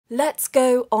Let's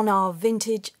go on our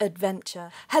vintage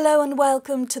adventure. Hello and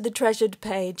welcome to the treasured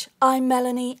page. I'm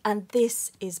Melanie and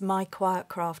this is my quiet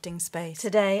crafting space.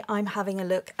 Today I'm having a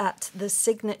look at the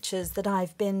signatures that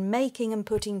I've been making and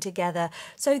putting together.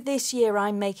 So this year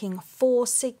I'm making 4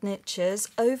 signatures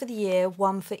over the year,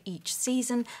 one for each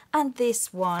season, and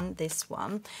this one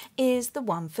is the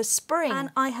one for spring.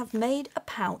 And I have made a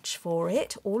pouch for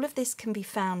it. All of this can be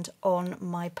found on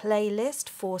my playlist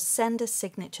for Send a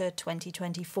Signature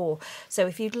 2024. So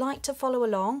if you'd like to follow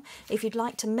along, if you'd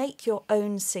like to make your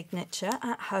own signature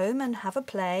at home and have a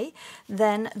play,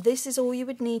 then this is all you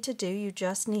would need to do. You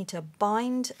just need to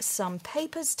bind some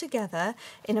papers together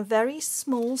in a very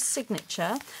small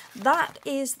signature. That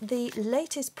is the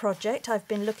latest project. I've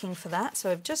been looking for that, so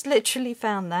I've just literally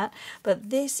found that. But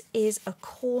this is a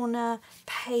corner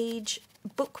page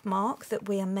bookmark that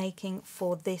we are making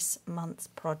for this month's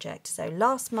project. So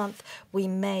last month we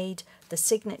made the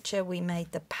signature, we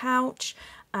made the pouch,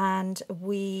 and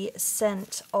we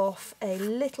sent off a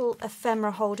little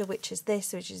ephemera holder, which is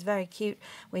this, which is very cute.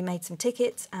 We made some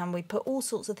tickets and we put all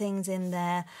sorts of things in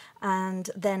there, and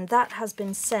then that has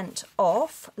been sent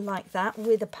off like that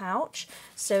with a pouch.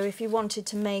 So if you wanted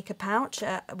to make a pouch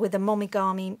with a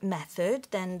momigami method,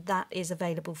 then that is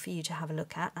available for you to have a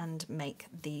look at and make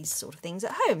these sort of things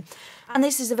at home. And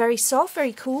this is a very soft,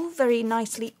 very cool, very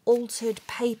nicely altered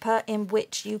paper in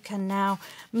which you can now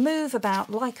move about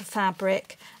like a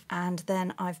fabric. And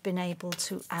then I've been able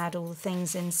to add all the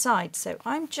things inside. So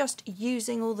I'm just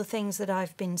using all the things that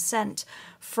I've been sent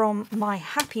from my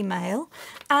Happy Mail,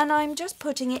 and I'm just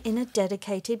putting it in a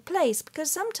dedicated place,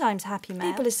 because sometimes Happy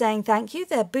Mail, people are saying thank you,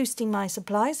 they're boosting my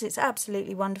supplies, it's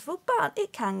absolutely wonderful, but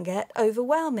it can get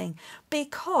overwhelming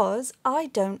because I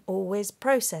don't always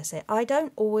process it. I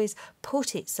don't always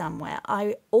put it somewhere.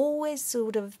 I always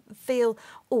sort of feel,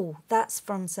 oh, that's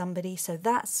from somebody, so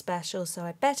that's special, so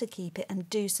I better keep it and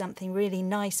do something really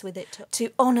nice with it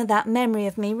to honour that memory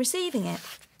of me receiving it.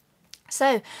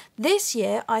 So this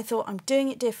year I thought I'm doing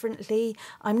it differently.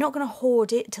 I'm not going to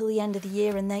hoard it till the end of the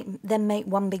year and then make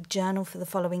one big journal for the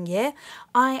following year.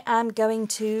 I am going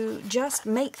to just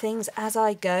make things as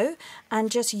I go and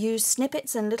just use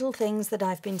snippets and little things that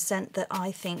I've been sent that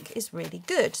I think is really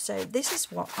good. So this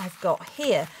is what I've got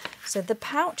here. So the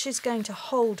pouch is going to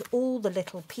hold all the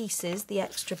little pieces, the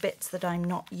extra bits that I'm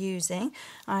not using.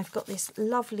 I've got this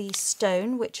lovely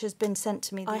stone which has been sent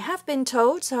to me. I have been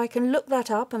told, so I can look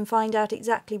that up and find out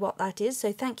exactly what that is.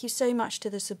 So thank you so much to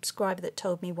the subscriber that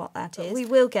told me what that is. We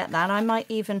will get that. I might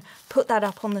even put that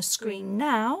up on the screen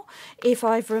now if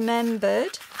I've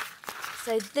remembered.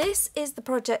 So this is the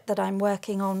project that I'm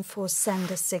working on for Send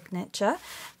a Signature.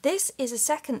 This is a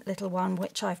second little one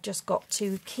which I've just got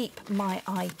to keep my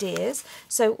ideas.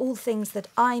 So all things that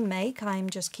I make, I'm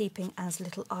just keeping as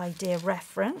little idea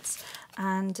reference,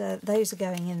 and those are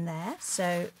going in there.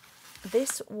 So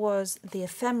this was the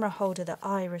ephemera holder that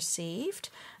I received,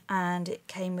 and it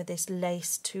came with this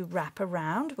lace to wrap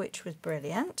around, which was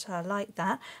brilliant. I like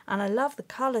that, and I love the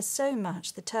colours so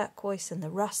much, the turquoise and the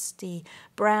rusty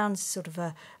browns, sort of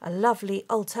a lovely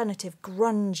alternative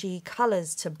grungy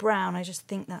colours to brown. I just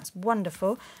think that's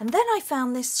wonderful. And then I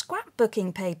found this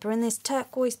scrapbooking paper in this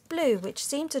turquoise blue, which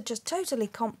seemed to just totally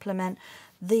complement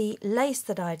the lace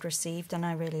that I'd received, and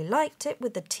I really liked it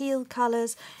with the teal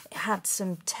colours. It had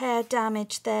some tear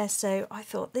damage there, so I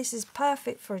thought this is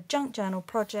perfect for a junk journal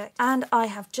project, and I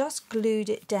have just glued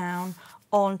it down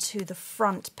onto the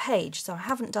front page. So I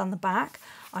haven't done the back,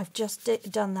 I've just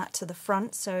done that to the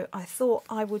front. So I thought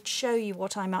I would show you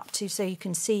what I'm up to so you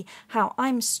can see how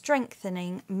I'm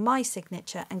strengthening my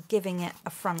signature and giving it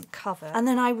a front cover. And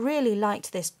then I really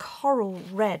liked this coral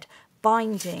red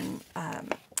binding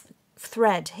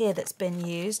thread here that's been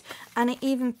used, and it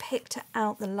even picked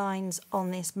out the lines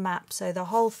on this map, so the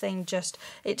whole thing just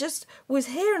was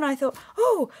here, and I thought,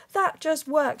 oh, that just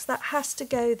works, that has to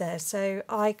go there. So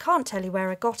I can't tell you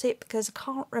where I got it because I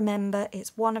can't remember.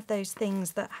 It's one of those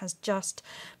things that has just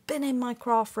been in my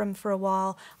craft room for a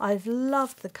while. I've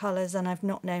loved the colours and I've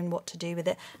not known what to do with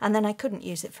it, and then I couldn't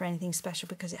use it for anything special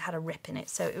because it had a rip in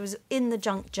it, so it was in the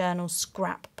junk journal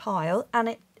scrap pile. And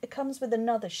it comes with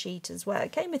another sheet as well.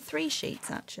 It came with 3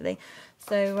 sheets actually.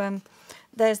 So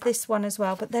there's this one as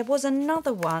well. But there was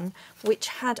another one which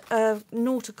had a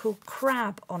nautical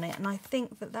crab on it, and I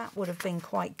think that would have been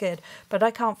quite good, but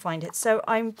I can't find it. So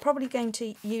I'm probably going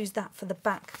to use that for the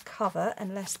back cover,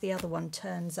 unless the other one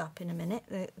turns up in a minute.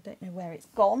 I don't know where it's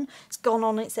gone. It's gone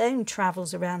on its own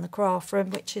travels around the craft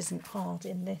room, which isn't hard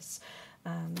in this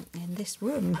in this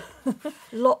room.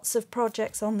 Lots of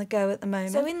projects on the go at the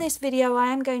moment. So in this video I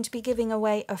am going to be giving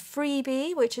away a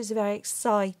freebie, which is very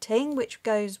exciting, which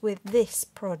goes with this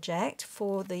project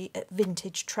for the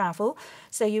vintage travel.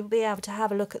 So you'll be able to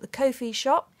have a look at the Ko-fi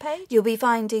shop page. You'll be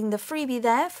finding the freebie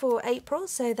there for April,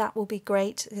 so that will be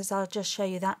great because I'll just show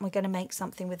you that. We're going to make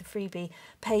something with the freebie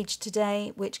page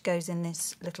today, which goes in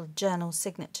this little journal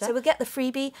signature. So we'll get the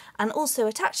freebie, and also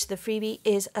attached to the freebie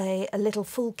is a little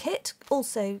full kit,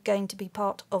 also going to be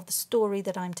part of the story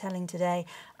that I'm telling today,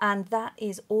 and that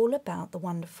is all about the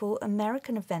wonderful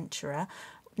American adventurer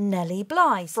Nellie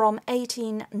Bly from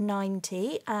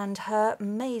 1890 and her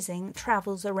amazing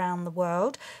travels around the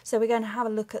world. So we're going to have a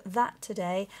look at that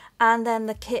today, and then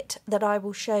the kit that I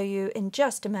will show you in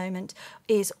just a moment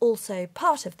is also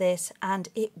part of this, and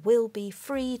it will be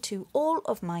free to all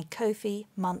of my Ko-fi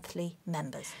monthly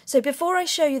members. So before I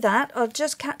show you that, I'll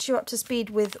just catch you up to speed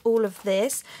with all of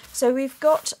this. So we've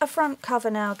got a front cover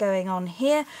now going on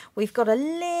here. We've got a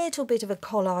little bit of a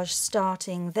collage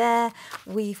starting there.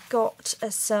 We've got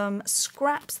some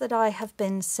scraps that I have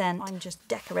been sent. I'm just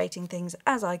decorating things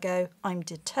as I go. I'm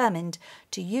determined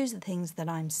to use the things that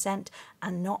I'm sent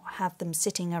and not have them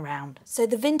sitting around. So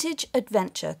the vintage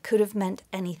adventure could have meant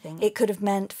anything. It could have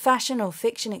meant fashion or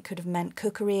fiction. It could have meant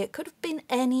cookery. It could have been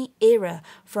any era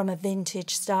from a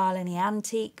vintage style, any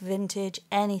antique, vintage,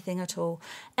 anything at all.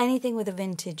 Anything with a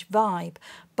vintage vibe.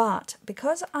 But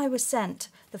because I was sent,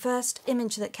 the first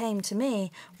image that came to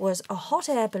me was a hot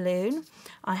air balloon.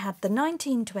 I had the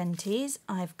 1920s.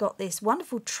 I've got this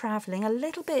wonderful travelling, a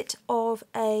little bit of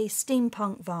a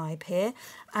steampunk vibe here.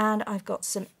 And I've got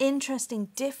some interesting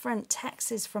different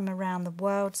texts from around the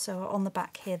world. So on the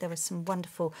back here there was some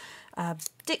wonderful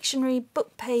dictionary,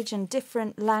 book page and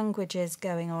different languages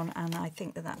going on, and I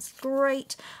think that that's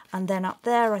great. And then up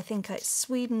there I think it's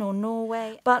Sweden or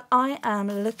Norway, but I am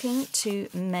looking to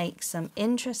make some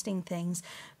interesting things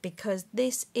because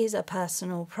this is a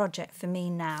personal project for me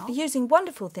now, using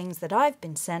wonderful things that I've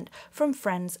been sent from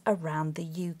friends around the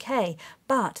UK.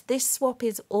 But this swap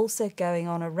is also going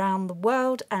on around the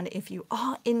world, and if you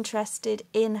are interested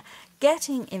in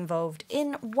getting involved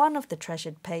in one of the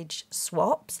Treasured Page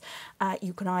swaps,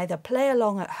 you can either play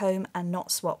along at home and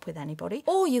not swap with anybody,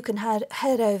 or you can head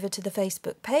over to the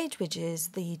Facebook page, which is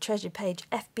the Treasured Page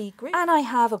FB group, and I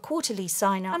have a quarterly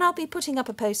sign up, and I'll be putting up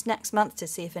a post next month to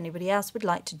see if anybody else would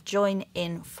like to join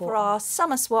in for our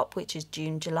summer swap, which is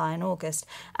June, July and August,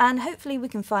 and hopefully we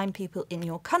can find people in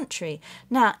your country.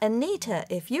 Now Anita,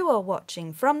 if you are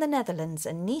watching from the Netherlands,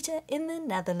 Anita in the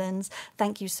Netherlands,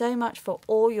 thank you so much for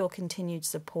all your continued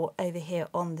support over here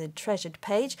on the Treasured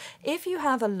Page. If you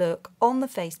have a look on the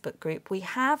Facebook group, we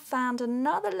have found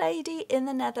another lady in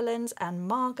the Netherlands, and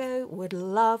Margot would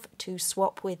love to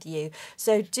swap with you.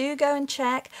 So do go and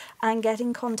check and get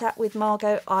in contact with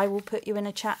Margot. I will put you in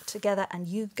a chat together and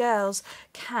you girls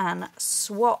can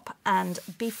swap and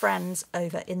be friends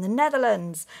over in the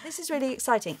Netherlands. This is really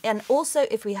exciting. And also,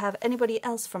 if we have anybody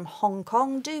else from Hong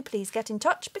Kong, do please get in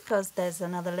touch because there's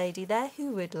another lady there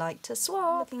who would like to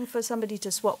swap. Looking for somebody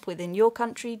to swap with in your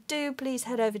country, do please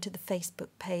head over to the Facebook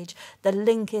page. The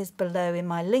link is below in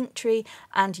my link tree,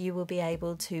 and you will be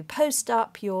able to post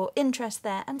up your interest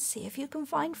there and see if you can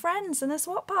find friends and a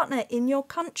swap partner in your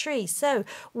country. So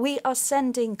we are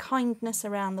sending kindness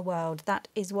around the world. That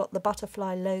is what the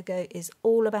butterfly logo is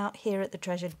all about here at the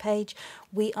Treasured Page.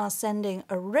 We are sending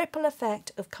a ripple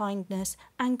effect of kindness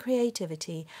and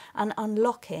creativity and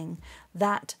unlocking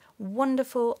that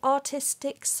wonderful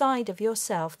artistic side of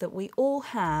yourself that we all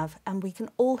have, and we can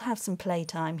all have some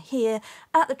playtime here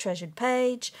at the Treasured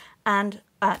Page and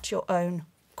at your own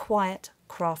quiet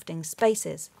crafting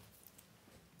spaces.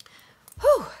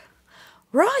 Whew.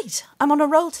 Right, I'm on a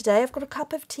roll today. I've got a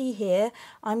cup of tea here.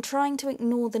 I'm trying to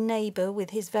ignore the neighbour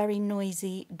with his very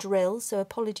noisy drill, so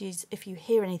apologies if you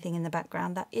hear anything in the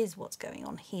background. That is what's going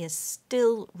on. He is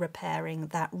still repairing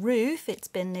that roof. It's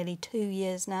been nearly 2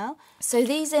 years now. So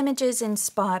these images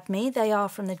inspired me. They are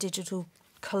from the Digital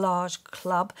Collage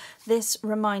Club. This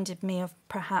reminded me of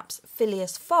perhaps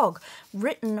Phileas Fogg,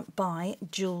 written by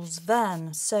Jules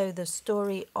Verne. So the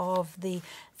story of the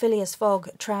Phileas Fogg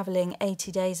travelling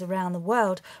 80 days around the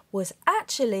world was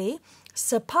actually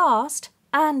surpassed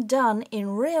and done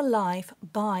in real life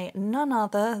by none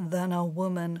other than a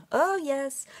woman. Oh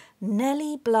yes,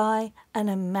 Nellie Bly, an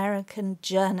American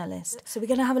journalist. So we're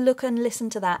going to have a look and listen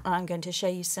to that, and I'm going to show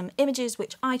you some images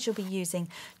which I shall be using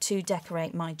to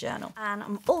decorate my journal. And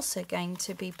I'm also going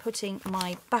to be putting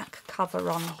my back cover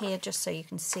on here just so you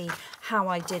can see how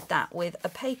I did that with a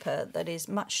paper that is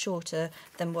much shorter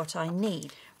than what I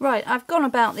need. Right, I've gone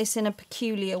about this in a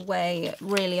peculiar way.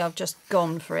 Really, I've just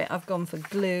gone for it. I've gone for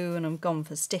glue and I've gone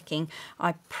for sticking.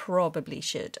 I probably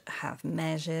should have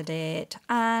measured it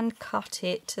and cut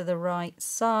it to the right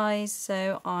size.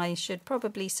 So I should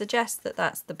probably suggest that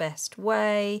that's the best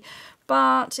way.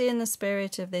 But in the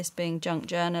spirit of this being junk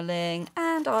journaling,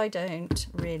 and I don't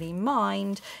really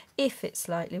mind if it's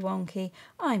slightly wonky,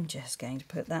 I'm just going to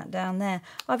put that down there.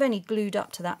 I've only glued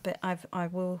up to that bit. I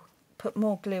will put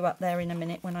more glue up there in a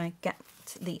minute when I get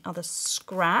the other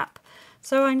scrap.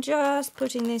 So I'm just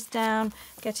putting this down,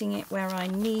 getting it where I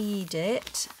need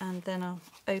it, and then I'll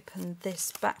open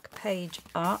this back page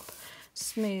up,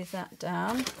 smooth that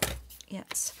down.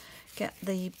 Yes, get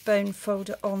the bone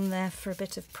folder on there for a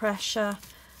bit of pressure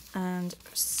and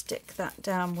stick that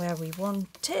down where we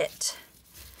want it.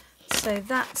 So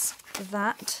that's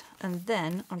that, and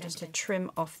then I'm just going to trim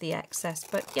off the excess.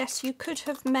 But yes, you could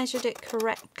have measured it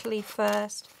correctly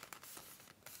first.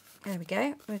 There we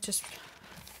go. I'm just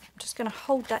going to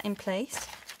hold that in place.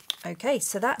 Okay,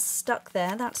 so that's stuck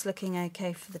there. That's looking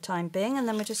okay for the time being. And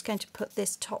then we're just going to put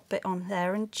this top bit on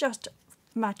there, and just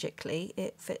magically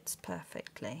it fits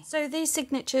perfectly. So these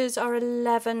signatures are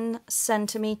 11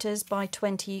 centimetres by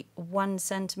 21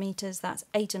 centimetres. That's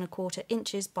 8 1/4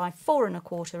 inches by 4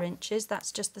 1/4 inches.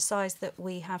 That's just the size that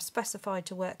we have specified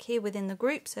to work here within the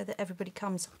group, so that everybody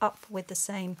comes up with the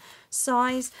same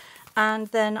size. And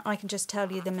then I can just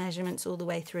tell you the measurements all the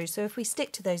way through. So if we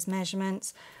stick to those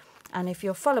measurements, and if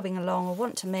you're following along or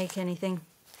want to make anything,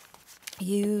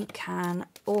 you can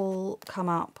all come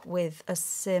up with a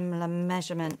similar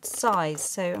measurement size.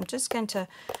 So I'm just going to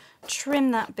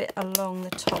trim that bit along the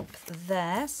top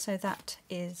there, so that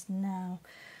is now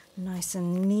nice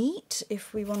and neat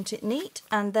if we want it neat.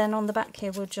 And then on the back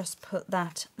here we'll just put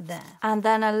that there, and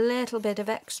then a little bit of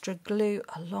extra glue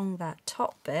along that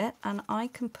top bit, and I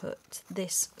can put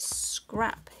this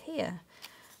scrap here,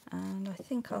 and I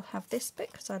think I'll have this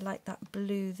bit because I like that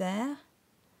blue there.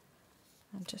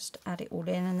 And just add it all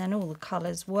in, and then all the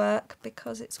colours work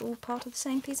because it's all part of the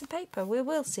same piece of paper. We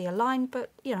will see a line, but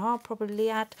you know, I'll probably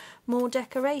add more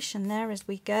decoration there as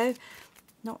we go.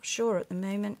 Not sure at the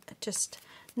moment. Just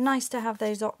nice to have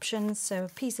those options. So a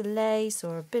piece of lace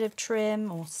or a bit of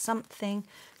trim or something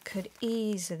could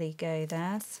easily go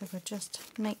there. So we'll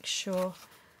just make sure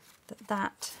that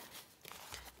that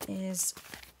is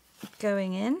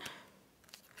going in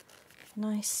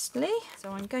nicely.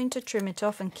 So I'm going to trim it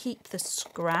off and keep the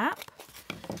scrap.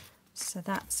 So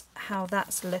that's how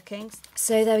that's looking.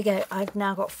 So there we go. I've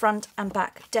now got front and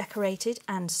back decorated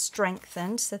and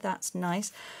strengthened, so that's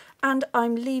nice. And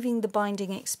I'm leaving the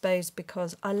binding exposed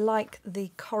because I like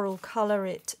the coral colour.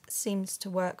 It seems to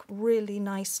work really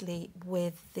nicely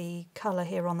with the colour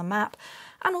here on the map.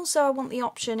 And also I want the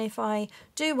option, if I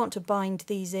do want to bind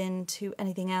these into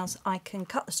anything else, I can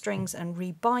cut the strings and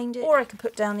rebind it. Or I can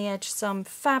put down the edge some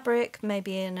fabric,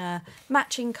 maybe in a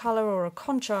matching colour or a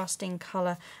contrasting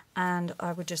colour, and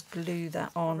I would just glue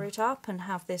that on it up and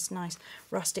have this nice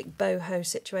rustic boho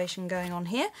situation going on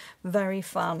here. Very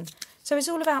fun. So it's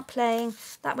all about playing.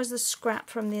 That was the scrap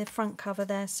from the front cover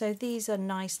there. So these are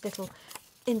nice little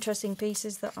interesting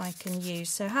pieces that I can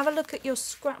use. So have a look at your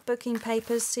scrapbooking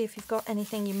papers, see if you've got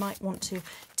anything you might want to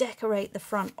decorate the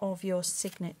front of your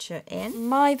signature in.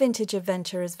 My vintage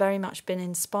adventure has very much been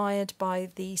inspired by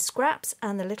the scraps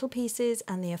and the little pieces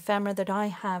and the ephemera that I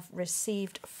have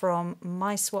received from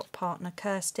my swap partner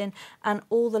Kirsten, and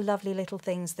all the lovely little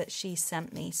things that she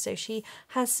sent me. So she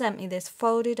has sent me this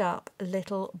folded up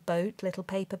little boat, little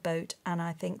paper boat, and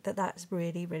I think that that's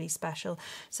really, really special.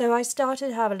 So I started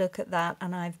to have a look at that,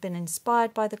 and I've been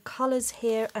inspired by the colours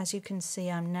here. As you can see,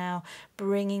 I'm now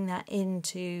bringing that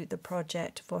into the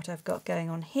project of what I've got going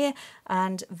on here,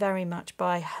 and very much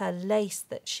by her lace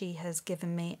that she has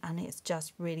given me, and it's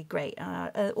just really great.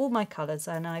 All my colours,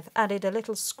 and I've added a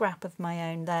little scrap of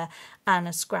my own there and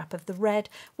a scrap of the red,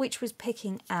 which was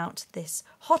picking out this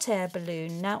hot air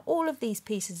balloon. Now all of these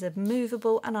pieces are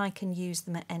movable and I can use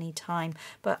them at any time,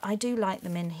 but I do like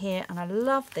them in here, and I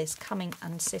love this coming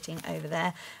and sitting over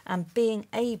there and being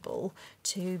able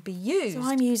to be used. So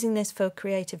I'm using this for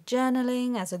creative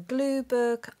journaling, as a glue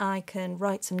book. I can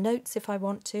write some notes if I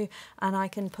want to, and I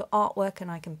can put artwork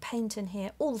and I can paint in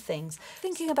here, all the things.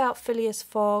 Thinking about Phileas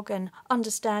Fogg and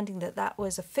understanding that that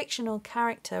was a fictional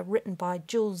character written by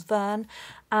Jules Verne,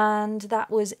 and that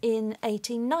was in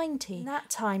 1890. In that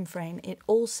time frame, it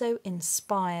also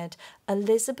inspired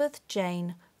Elizabeth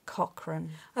Jane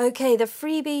Cochrane. Okay, the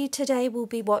freebie today will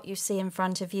be what you see in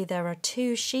front of you. There are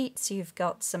 2 sheets. You've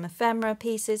got some ephemera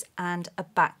pieces and a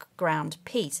background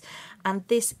piece. And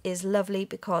this is lovely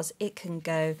because it can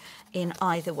go in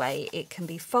either way. It can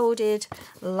be folded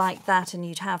like that and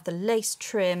you'd have the lace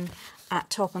trim at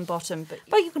top and bottom,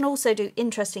 but you can also do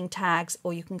interesting tags,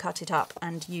 or you can cut it up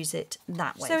and use it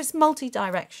that way. So it's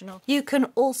multi-directional. You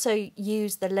can also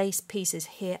use the lace pieces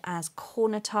here as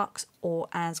corner tucks or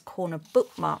as corner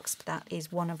bookmarks. That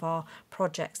is one of our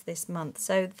projects this month.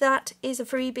 So that is a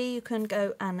freebie. You can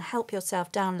go and help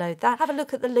yourself download that. Have a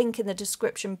look at the link in the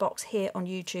description box here on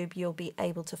YouTube. You'll be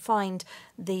able to find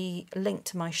the link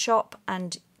to my shop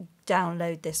and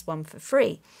download this one for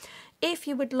free. If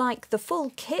you would like the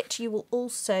full kit, you will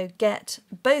also get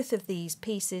both of these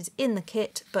pieces in the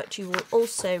kit, but you will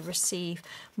also receive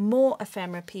more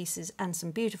ephemera pieces and some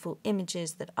beautiful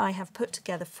images that I have put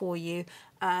together for you,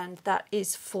 and that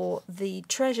is for the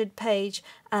treasured page,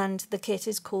 and the kit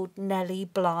is called Nellie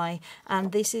Bly,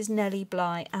 and this is Nellie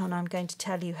Bly, and I'm going to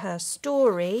tell you her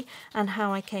story and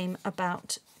how I came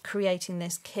about creating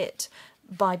this kit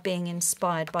by being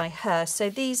inspired by her. So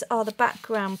these are the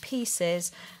background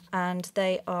pieces, and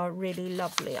they are really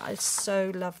lovely. I so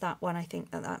love that one. I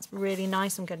think that that's really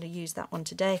nice. I'm going to use that one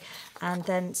today. And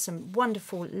then some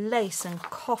wonderful lace and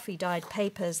coffee dyed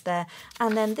papers there.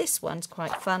 And then this one's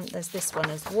quite fun. There's this one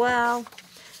as well.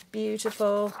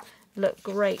 Beautiful. Look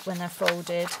great when they're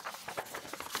folded.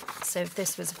 So if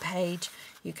this was a page,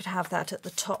 you could have that at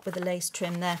the top with the lace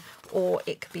trim there, or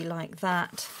it could be like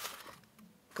that.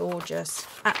 Gorgeous,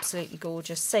 absolutely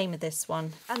gorgeous. Same with this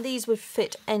one. And these would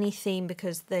fit any theme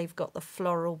because they've got the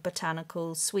floral,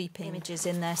 botanical, sweeping images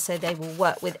in there, so they will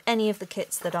work with any of the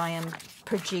kits that I am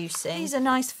producing. These are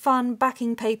nice fun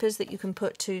backing papers that you can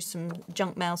put to some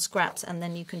junk mail scraps, and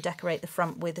then you can decorate the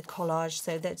front with a collage.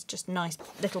 So there's just nice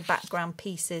little background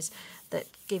pieces that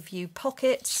give you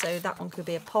pockets. So that one could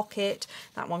be a pocket,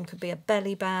 that one could be a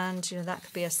belly band, you know, that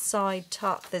could be a side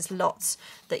tuck. There's lots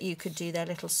that you could do, their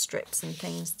little strips and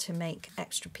things to make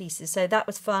extra pieces. So that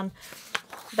was fun.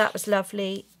 That was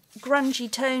lovely. Grungy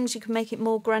tones, you can make it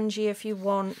more grungy if you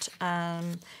want,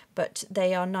 but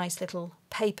they are nice little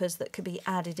papers that could be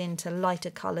added into lighter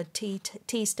coloured tea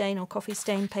stain or coffee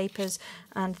stain papers,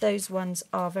 and those ones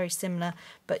are very similar,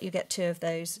 but you get 2 of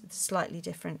those, slightly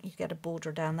different. You get a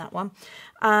border down that one.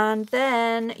 And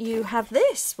then you have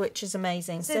this, which is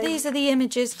amazing. So these are the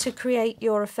images to create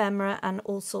your ephemera and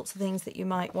all sorts of things that you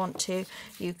might want to.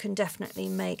 You can definitely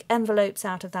make envelopes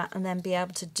out of that and then be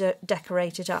able to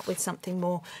decorate it up with something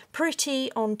more pretty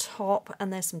on top,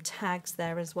 and there's some tags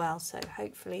there as well, so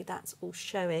hopefully that's all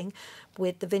showing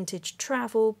with the vintage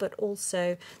travel, but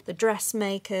also the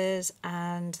dressmakers,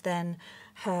 and then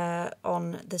her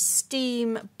on the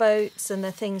steam boats and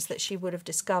the things that she would have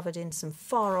discovered in some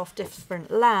far off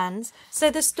different lands. So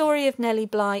the story of Nellie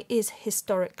Bly is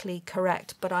historically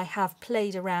correct, but I have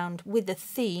played around with the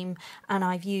theme and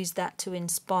I've used that to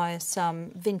inspire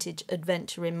some vintage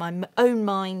adventure in my own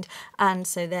mind, and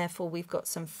so therefore we've got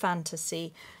some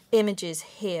fantasy images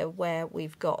here where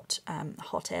we've got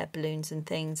hot air balloons and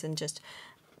things, and just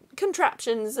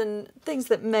contraptions and things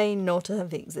that may not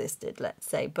have existed, let's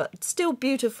say, but still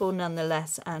beautiful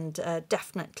nonetheless. And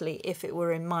definitely, if it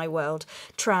were in my world,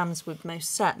 trams would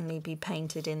most certainly be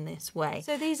painted in this way.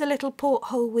 So these are little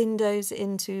porthole windows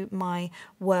into my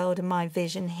world and my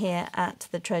vision here at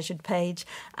the treasured page.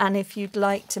 And if you'd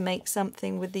like to make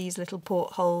something with these little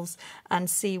portholes and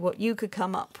see what you could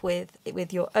come up with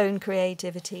your own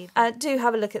creativity, do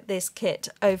have a look at this kit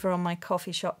over on my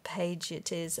coffee shop page.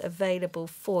 It is available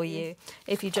for you.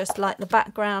 If you just like the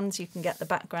backgrounds, you can get the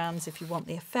backgrounds. If you want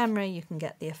the ephemera, you can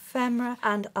get the ephemera,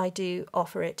 and I do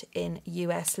offer it in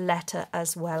US letter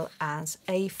as well as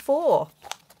A4.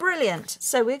 Brilliant.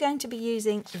 So we're going to be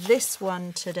using this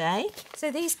one today.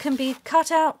 So these can be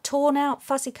cut out, torn out,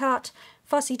 fussy cut,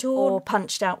 fussy torn, or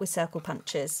punched out with circle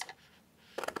punches.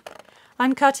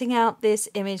 I'm cutting out this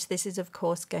image. This is, of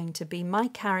course, going to be my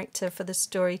character for the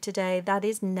story today. That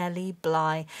is Nellie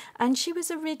Bly, and she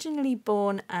was originally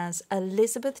born as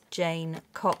Elizabeth Jane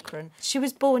Cochrane. She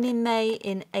was born in May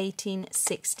in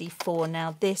 1864.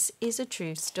 Now, this is a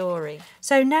true story.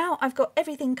 So now I've got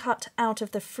everything cut out of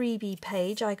the freebie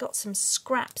page. I got some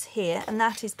scraps here, and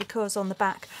that is because on the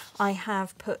back I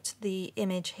have put the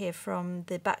image here from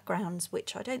the backgrounds,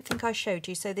 which I don't think I showed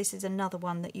you. So this is another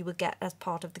one that you would get as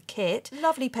part of the kit.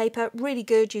 Lovely paper, really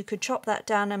good. You could chop that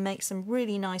down and make some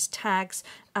really nice tags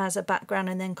as a background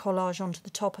and then collage onto the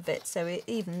top of it. So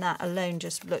even that alone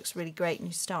just looks really great, and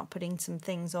you start putting some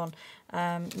things on,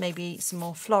 maybe some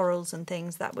more florals and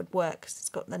things, that would work, 'cause it's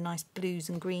got the nice blues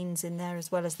and greens in there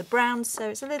as well as the browns. So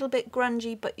it's a little bit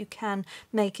grungy, but you can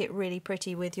make it really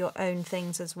pretty with your own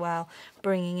things as well.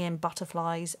 Bringing in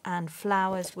butterflies and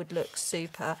flowers would look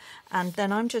super. And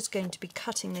then I'm just going to be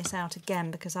cutting this out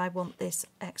again because I want this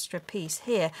extra piece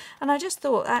here. And I just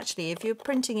thought, actually, if you're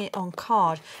printing it on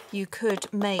card, you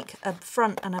could make a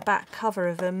front and a back cover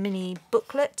of a mini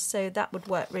booklet, so that would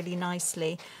work really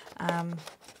nicely.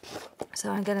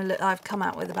 So I'm going to look, I've come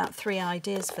out with about 3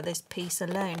 ideas for this piece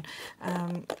alone.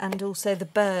 And also the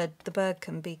bird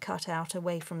can be cut out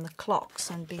away from the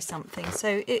clocks and be something.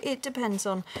 So it depends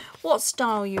on what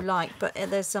style you like, but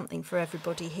there's something for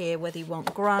everybody here. Whether you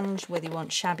want grunge, whether you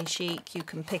want shabby chic, you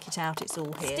can pick it out, it's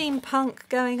all here. Steampunk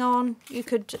going on, you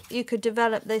could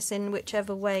develop this in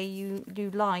whichever way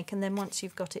you like, and then once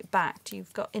you've got it backed,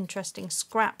 you've got interesting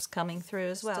scraps coming through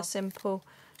as well. Just a simple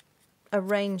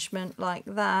arrangement like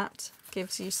that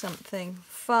gives you something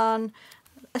fun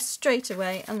straight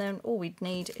away, and then all we'd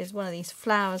need is one of these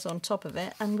flowers on top of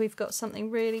it, and we've got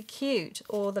something really cute.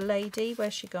 Or the lady,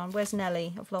 where's she gone? Where's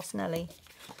Nellie? I've lost Nellie.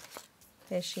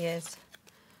 Here she is.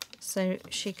 So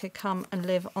she could come and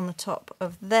live on the top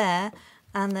of there,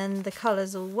 and then the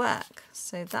colours will work.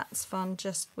 So that's fun,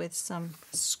 just with some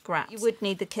scraps. You would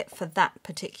need the kit for that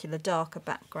particular darker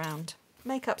background.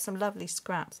 Make up some lovely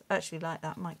scraps. I actually like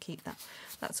that, might keep that.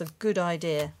 That's a good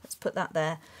idea. Let's put that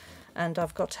there. And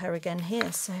I've got her again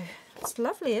here, so it's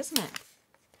lovely, isn't it?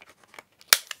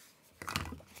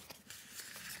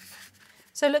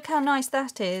 So look how nice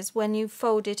that is when you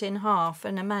fold it in half,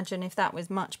 and imagine if that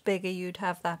was much bigger, you'd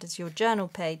have that as your journal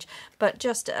page. But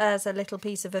just as a little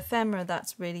piece of ephemera,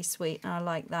 that's really sweet, and I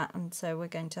like that, and so we're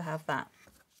going to have that.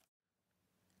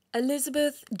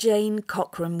 Elizabeth Jane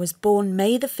Cochrane was born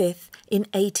May the 5th in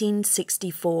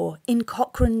 1864 in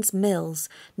Cochrane's Mills,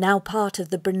 now part of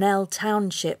the Brunel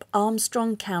Township,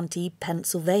 Armstrong County,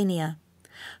 Pennsylvania.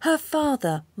 Her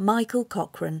father, Michael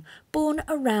Cochrane, born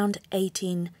around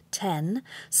 1810,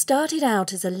 started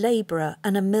out as a labourer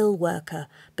and a mill worker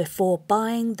before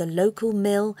buying the local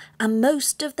mill and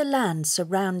most of the land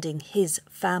surrounding his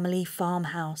family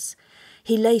farmhouse.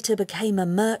 He later became a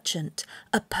merchant,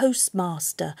 a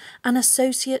postmaster, and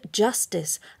associate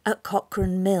justice at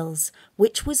Cochrane Mills,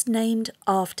 which was named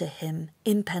after him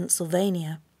in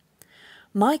Pennsylvania.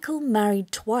 Michael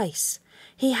married twice.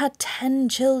 He had 10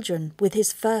 children with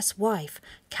his first wife,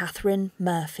 Catherine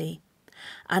Murphy,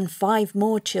 and 5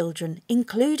 more children,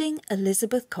 including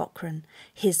Elizabeth Cochrane,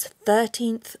 his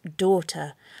 13th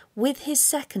daughter, with his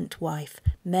second wife,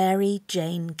 Mary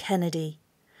Jane Kennedy.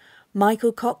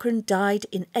 Michael Cochrane died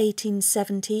in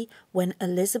 1870 when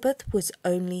Elizabeth was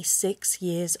only 6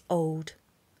 years old.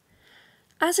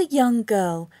 As a young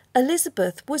girl,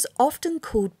 Elizabeth was often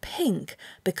called Pink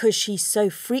because she so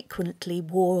frequently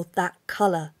wore that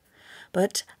colour.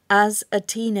 But as a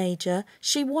teenager,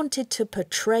 she wanted to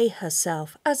portray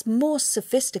herself as more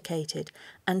sophisticated,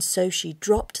 and so she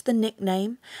dropped the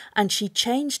nickname and she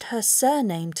changed her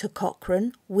surname to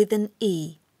Cochrane with an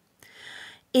E.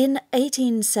 In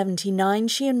 1879,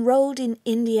 she enrolled in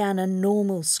Indiana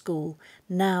Normal School,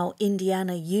 now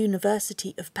Indiana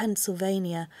University of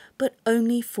Pennsylvania, but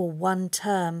only for 1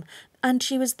 term, and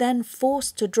she was then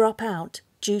forced to drop out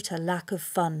due to lack of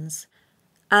funds.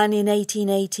 And in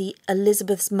 1880,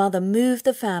 Elizabeth's mother moved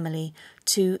the family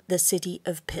to the city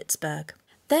of Pittsburgh.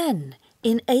 Then,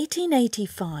 in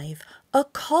 1885, a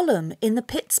column in the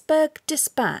Pittsburgh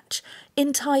Dispatch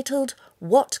entitled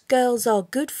 "What Girls Are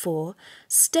Good For"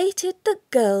 stated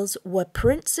that girls were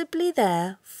principally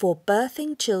there for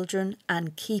birthing children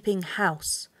and keeping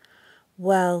house.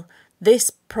 Well, this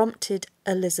prompted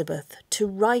Elizabeth to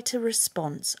write a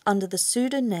response under the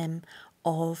pseudonym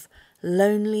of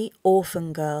Lonely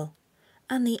Orphan Girl,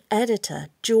 and the editor,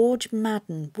 George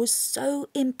Madden, was so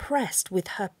impressed with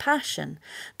her passion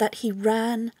that he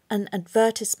ran an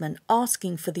advertisement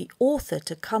asking for the author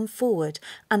to come forward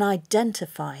and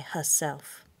identify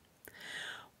herself.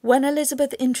 When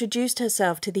Elizabeth introduced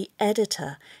herself to the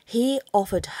editor, he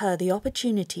offered her the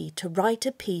opportunity to write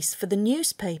a piece for the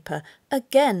newspaper,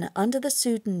 again under the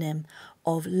pseudonym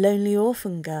of Lonely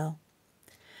Orphan Girl.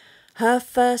 Her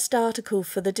first article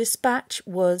for the Dispatch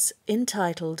was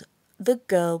entitled "The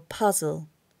Girl Puzzle."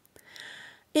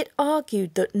 It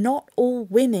argued that not all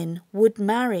women would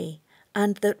marry,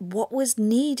 and that what was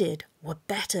needed were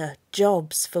better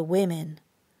jobs for women.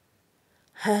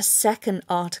 Her second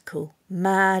article,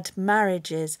 Mad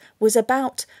Marriages, was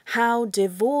about how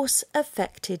divorce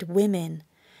affected women.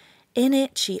 In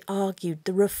it she argued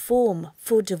the reform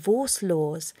for divorce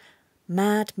laws.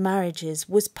 Mad Marriages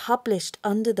was published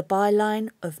under the byline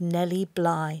of Nellie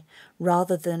Bly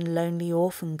rather than Lonely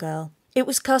Orphan Girl. It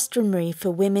was customary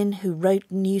for women who wrote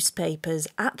newspapers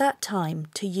at that time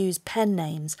to use pen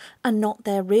names and not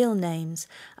their real names,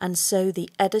 and so the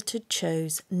editor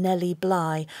chose Nellie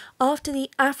Bly after the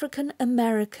African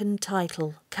American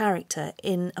title character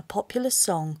in a popular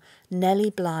song, Nellie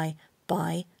Bly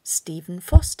by Stephen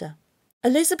Foster.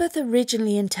 Elizabeth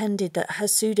originally intended that her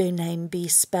pseudonym be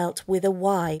spelt with a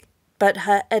Y, but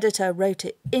her editor wrote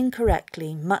it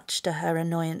incorrectly, much to her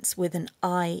annoyance, with an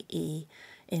IE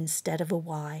instead of a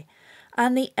Y,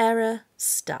 and the error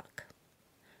stuck.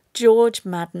 George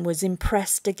Madden was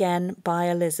impressed again by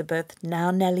Elizabeth, now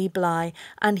Nellie Bly,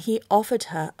 and he offered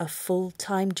her a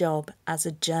full-time job as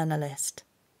a journalist.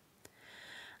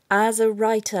 As a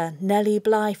writer, Nellie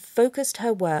Bly focused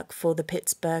her work for the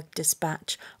Pittsburgh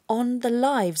Dispatch on the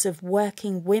lives of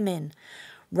working women,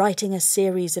 writing a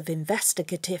series of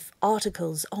investigative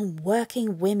articles on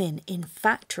working women in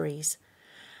factories.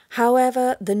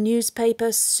 However, the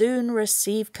newspaper soon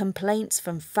received complaints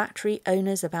from factory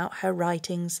owners about her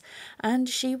writings, and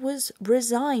she was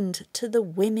resigned to the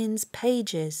women's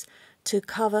pages to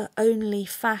cover only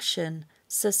fashion,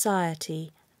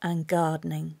 society, and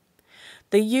gardening.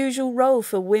 The usual role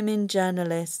for women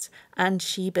journalists, and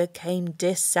she became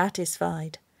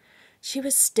dissatisfied. She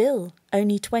was still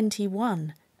only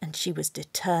 21, and she was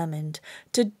determined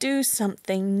to do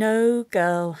something no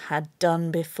girl had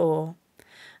done before.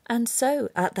 And so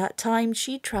at that time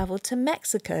she travelled to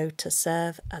Mexico to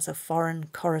serve as a foreign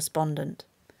correspondent.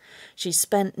 She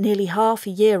spent nearly half a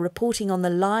year reporting on the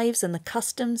lives and the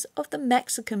customs of the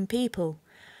Mexican people,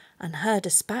 and her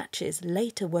dispatches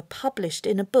later were published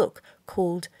in a book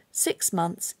called 6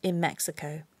 Months in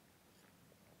Mexico.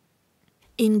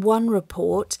 In one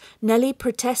report, Nellie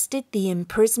protested the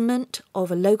imprisonment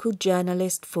of a local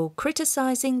journalist for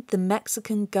criticising the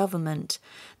Mexican government,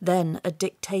 then a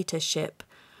dictatorship.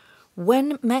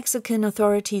 When Mexican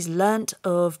authorities learnt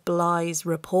of Bly's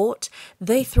report,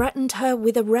 they threatened her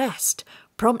with arrest,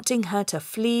 prompting her to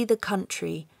flee the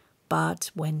country.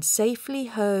 But when safely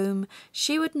home,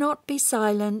 she would not be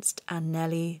silenced, and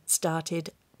Nellie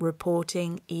started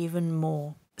reporting even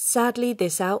more. Sadly,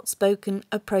 this outspoken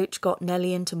approach got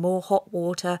Nellie into more hot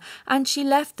water, and she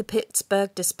left the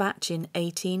Pittsburgh Dispatch in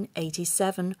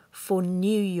 1887 for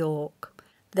New York.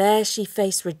 There she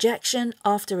faced rejection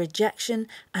after rejection,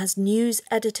 as news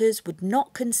editors would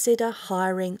not consider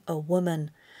hiring a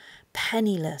woman.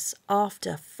 Penniless,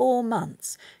 after 4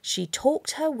 months, she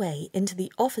talked her way into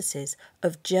the offices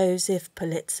of Joseph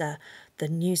Pulitzer, the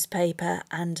newspaper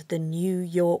and the New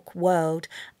York World,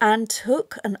 and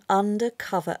took an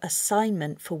undercover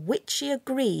assignment for which she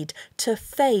agreed to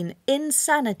feign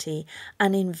insanity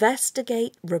and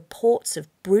investigate reports of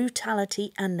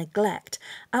brutality and neglect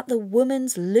at the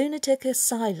Women's Lunatic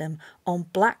Asylum on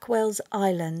Blackwell's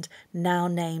Island, now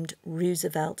named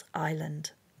Roosevelt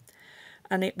Island.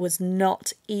 And it was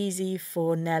not easy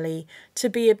for Nellie to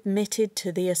be admitted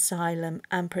to the asylum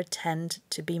and pretend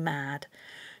to be mad.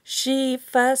 She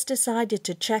first decided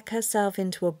to check herself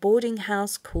into a boarding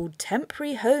house called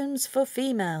Temporary Homes for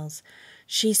Females.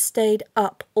 She stayed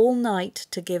up all night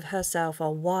to give herself a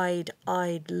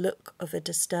wide-eyed look of a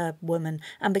disturbed woman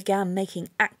and began making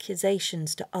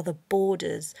accusations to other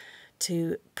boarders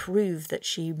to prove that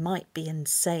she might be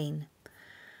insane.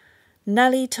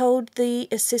 Nellie told the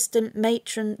assistant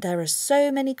matron, "There are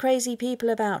so many crazy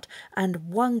people about, and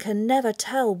one can never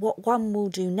tell what one will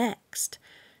do next."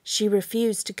 She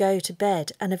refused to go to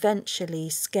bed and eventually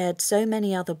scared so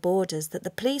many other boarders that the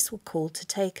police were called to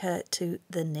take her to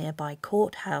the nearby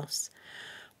courthouse.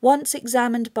 Once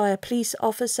examined by a police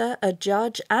officer, a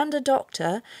judge and a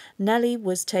doctor, Nellie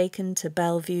was taken to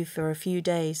Bellevue for a few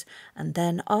days, and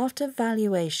then after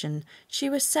valuation she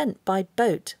was sent by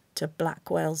boat to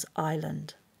Blackwell's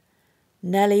Island.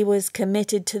 Nellie was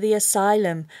committed to the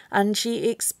asylum, and she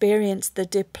experienced the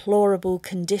deplorable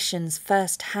conditions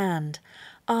firsthand.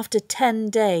 After 10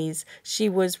 days, she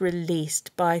was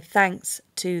released by thanks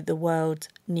to the World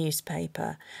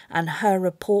newspaper, and her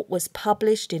report was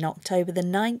published in October the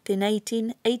 9th in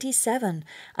 1887,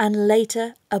 and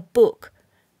later a book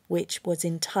which was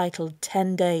entitled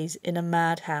 10 Days in a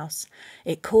Madhouse.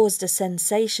 It caused a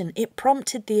sensation. It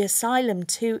prompted the asylum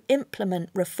to implement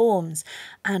reforms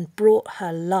and brought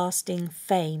her lasting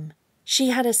fame. She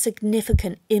had a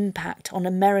significant impact on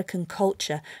American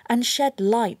culture and shed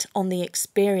light on the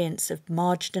experience of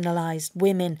marginalised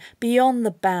women beyond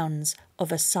the bounds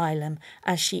of asylum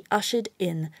as she ushered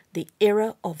in the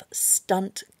era of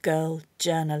stunt girl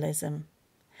journalism.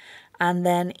 And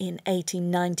then in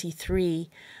 1893,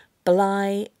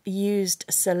 Bly used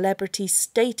celebrity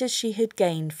status she had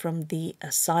gained from the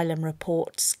Asylum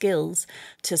Report skills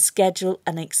to schedule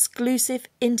an exclusive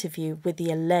interview with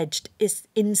the alleged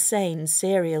insane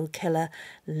serial killer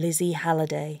Lizzie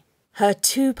Halliday. Her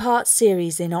two-part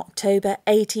series in October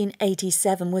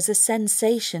 1887 was a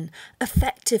sensation,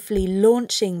 effectively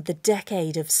launching the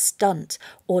decade of stunt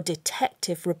or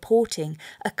detective reporting,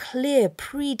 a clear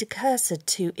precursor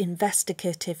to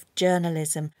investigative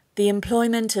journalism. The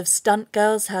employment of stunt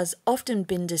girls has often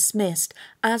been dismissed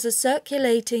as a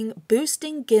circulating,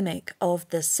 boosting gimmick of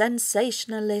the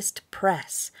sensationalist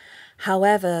press.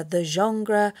 However, the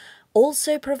genre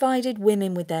also provided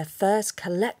women with their first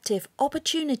collective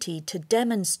opportunity to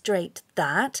demonstrate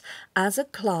that, as a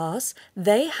class,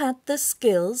 they had the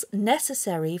skills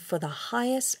necessary for the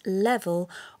highest level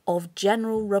of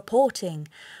general reporting.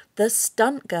 The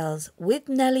stunt girls, with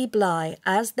Nellie Bly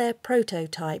as their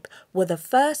prototype, were the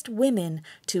first women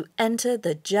to enter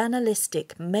the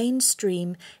journalistic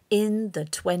mainstream in the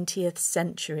 20th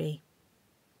century.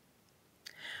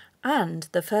 And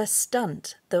the first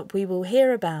stunt that we will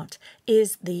hear about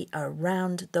is the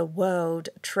around the world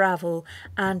travel,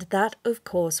 and that of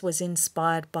course was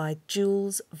inspired by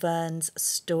Jules Verne's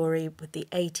story with the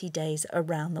 80 days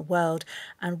around the world,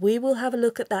 and we will have a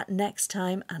look at that next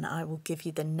time, and I will give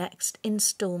you the next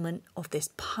instalment of this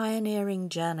pioneering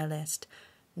journalist,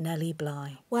 Nellie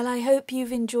Bly. Well, I hope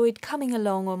you've enjoyed coming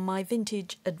along on my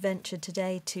vintage adventure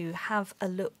today to have a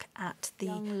look at the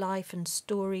young life and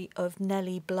story of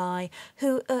Nellie Bly,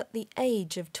 who at the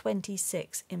age of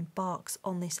 26 embarks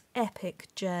on this epic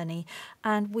journey,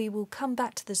 and we will come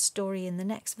back to the story in the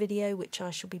next video, which I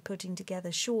shall be putting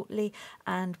together shortly,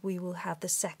 and we will have the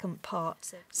second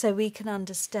part so we can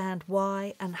understand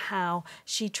why and how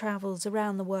she travels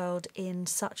around the world in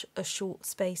such a short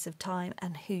space of time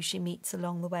and who she meets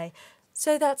along the way.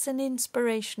 So that's an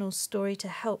inspirational story to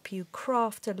help you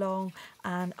craft along,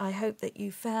 and I hope that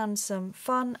you found some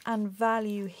fun and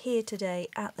value here today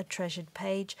at the Treasured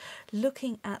Page,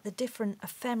 looking at the different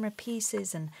ephemera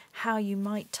pieces and how you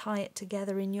might tie it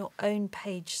together in your own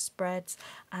page spreads,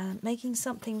 and making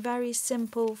something very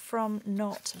simple from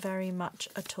not very much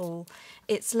at all.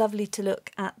 It's lovely to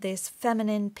look at this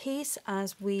feminine piece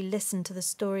as we listen to the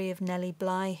story of Nellie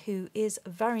Bly, who is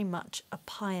very much a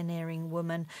pioneering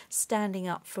woman, standing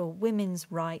up for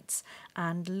women's rights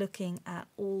and looking at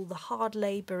all the hard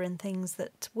labour and things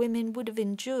that women would have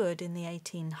endured in the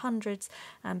 1800s,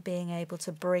 and being able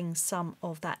to bring some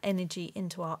of that energy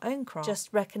into our own craft. Just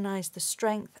recognise the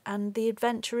strength and the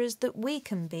adventurers that we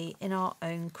can be in our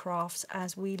own crafts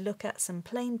as we look at some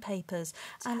plain papers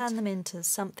and turn them into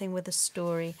something with a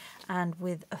story and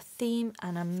with a theme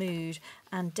and a mood,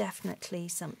 and definitely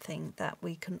something that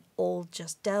we can all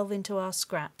just delve into our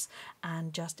scraps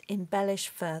and just embellish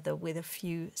further with a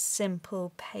few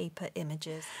simple paper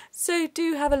images. So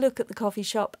do have a look at the coffee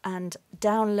shop and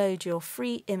download your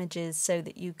free images so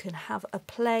that you can have a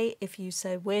play if you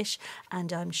so wish,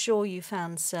 and I'm sure you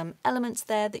found some elements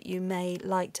there that you may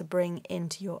like to bring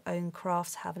into your own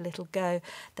crafts. Have a little go.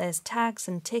 There's tags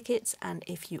and tickets, and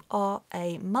if you are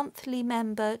a monthly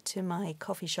member to my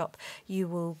coffee shop, you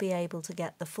will be able to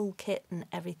get the full kit and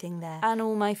everything there, and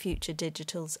all my future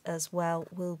digitals as well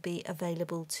will be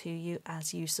available to you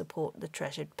as you support the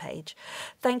Treasured Page.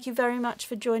 Thank you very much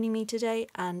for joining me today,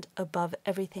 and above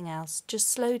everything else, just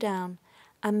slow down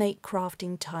and make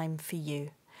crafting time for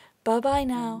you. Bye bye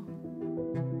now.